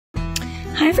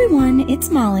everyone, it's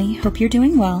Molly. Hope you're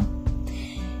doing well.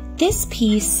 This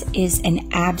piece is an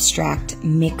abstract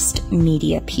mixed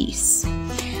media piece.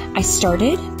 I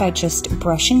started by just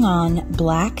brushing on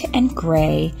black and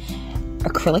gray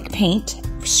acrylic paint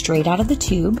straight out of the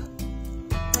tube,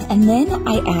 and then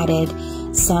I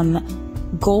added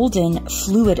some golden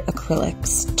fluid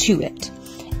acrylics to it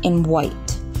in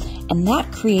white, and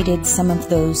that created some of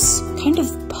those kind of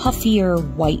puffier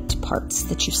white parts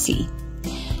that you see.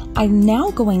 I'm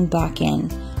now going back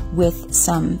in with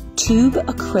some tube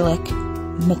acrylic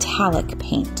metallic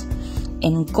paint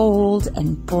in gold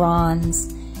and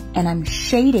bronze, and I'm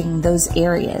shading those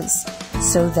areas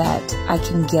so that I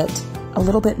can get a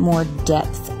little bit more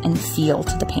depth and feel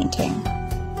to the painting.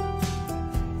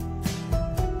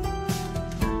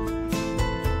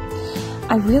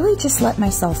 I really just let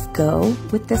myself go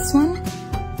with this one.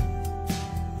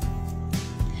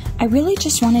 I really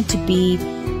just wanted to be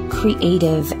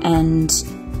creative and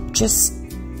just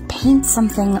paint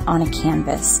something on a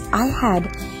canvas. I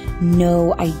had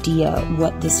no idea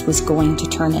what this was going to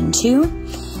turn into,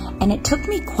 and it took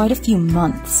me quite a few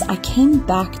months. I came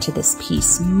back to this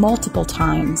piece multiple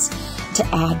times to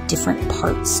add different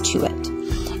parts to it.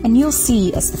 And you'll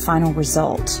see as the final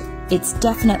result, it's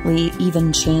definitely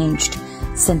even changed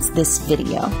since this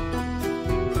video.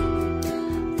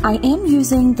 I am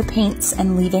using the paints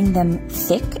and leaving them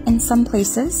thick in some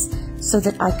places so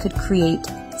that I could create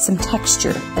some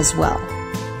texture as well.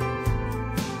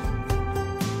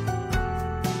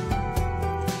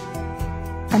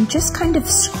 I'm just kind of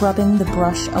scrubbing the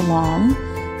brush along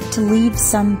to leave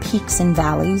some peaks and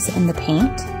valleys in the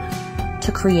paint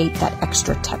to create that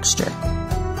extra texture.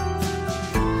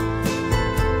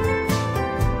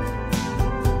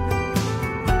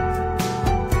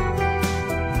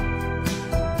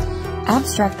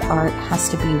 Abstract art has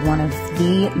to be one of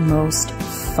the most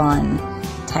fun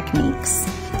techniques.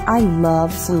 I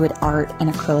love fluid art and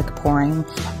acrylic pouring,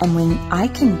 and when I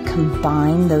can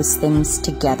combine those things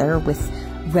together with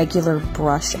regular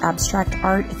brush abstract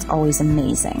art, it's always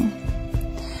amazing.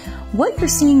 What you're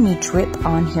seeing me drip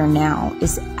on here now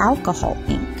is alcohol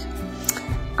ink.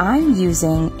 I'm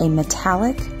using a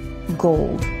metallic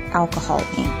gold alcohol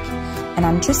ink, and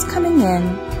I'm just coming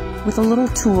in with a little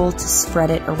tool to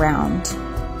spread it around.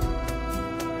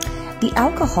 The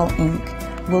alcohol ink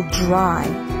will dry,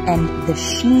 and the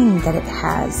sheen that it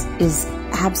has is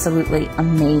absolutely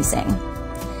amazing.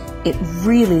 It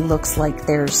really looks like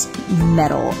there's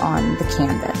metal on the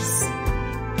canvas.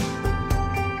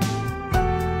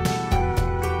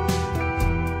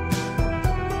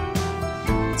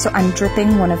 So I'm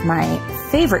dripping one of my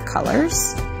favorite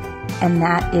colors, and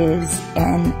that is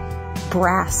an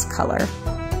brass color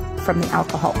from the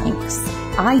alcohol inks.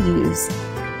 I use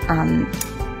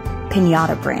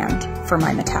Pinata brand for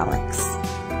my metallics.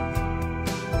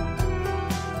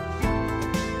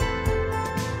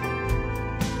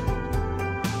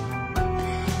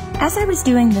 As I was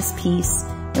doing this piece,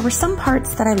 there were some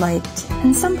parts that I liked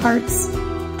and some parts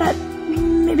that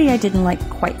maybe I didn't like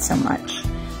quite so much.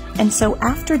 And so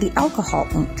after the alcohol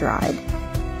ink dried,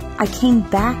 I came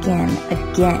back in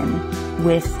again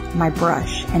with my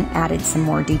brush and added some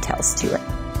more details to it.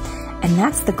 And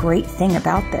that's the great thing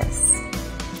about this.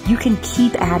 You can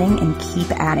keep adding and keep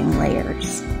adding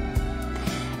layers.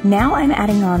 Now I'm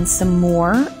adding on some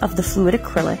more of the fluid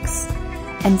acrylics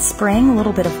and spraying a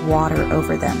little bit of water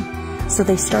over them so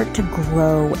they start to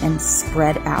grow and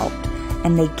spread out,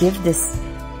 and they give this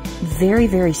very,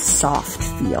 very soft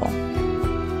feel.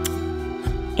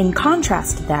 In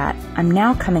contrast to that, I'm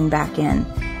now coming back in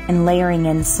and layering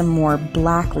in some more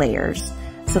black layers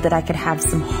so that I could have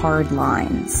some hard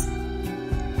lines.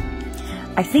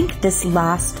 I think this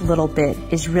last little bit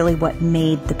is really what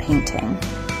made the painting.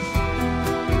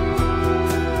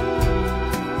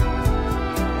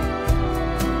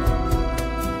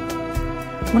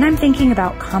 When I'm thinking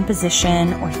about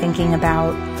composition or thinking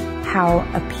about how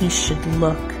a piece should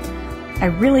look, I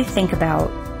really think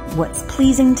about what's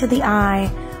pleasing to the eye,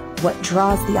 what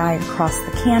draws the eye across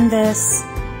the canvas,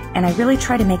 and I really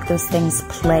try to make those things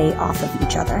play off of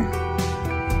each other.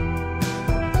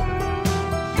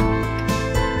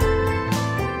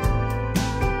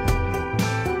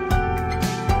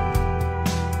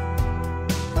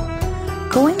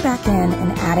 Going back in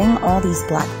and adding all these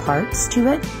black parts to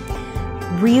it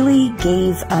really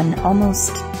gave an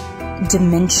almost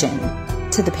dimension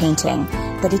to the painting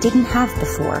that it didn't have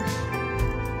before.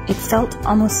 It felt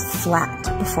almost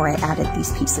flat before I added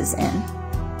these pieces in.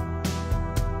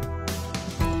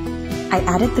 I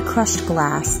added the crushed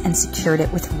glass and secured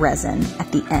it with resin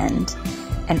at the end,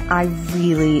 and I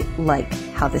really like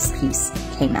how this piece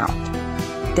came out.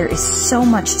 There is so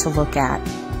much to look at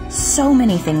So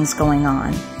many things going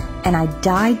on, and I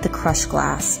dyed the crushed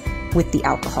glass with the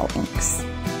alcohol inks.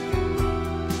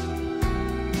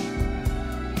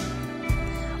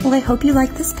 Well, I hope you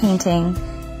like this painting.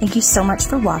 Thank you so much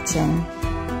for watching.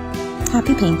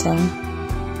 Happy painting.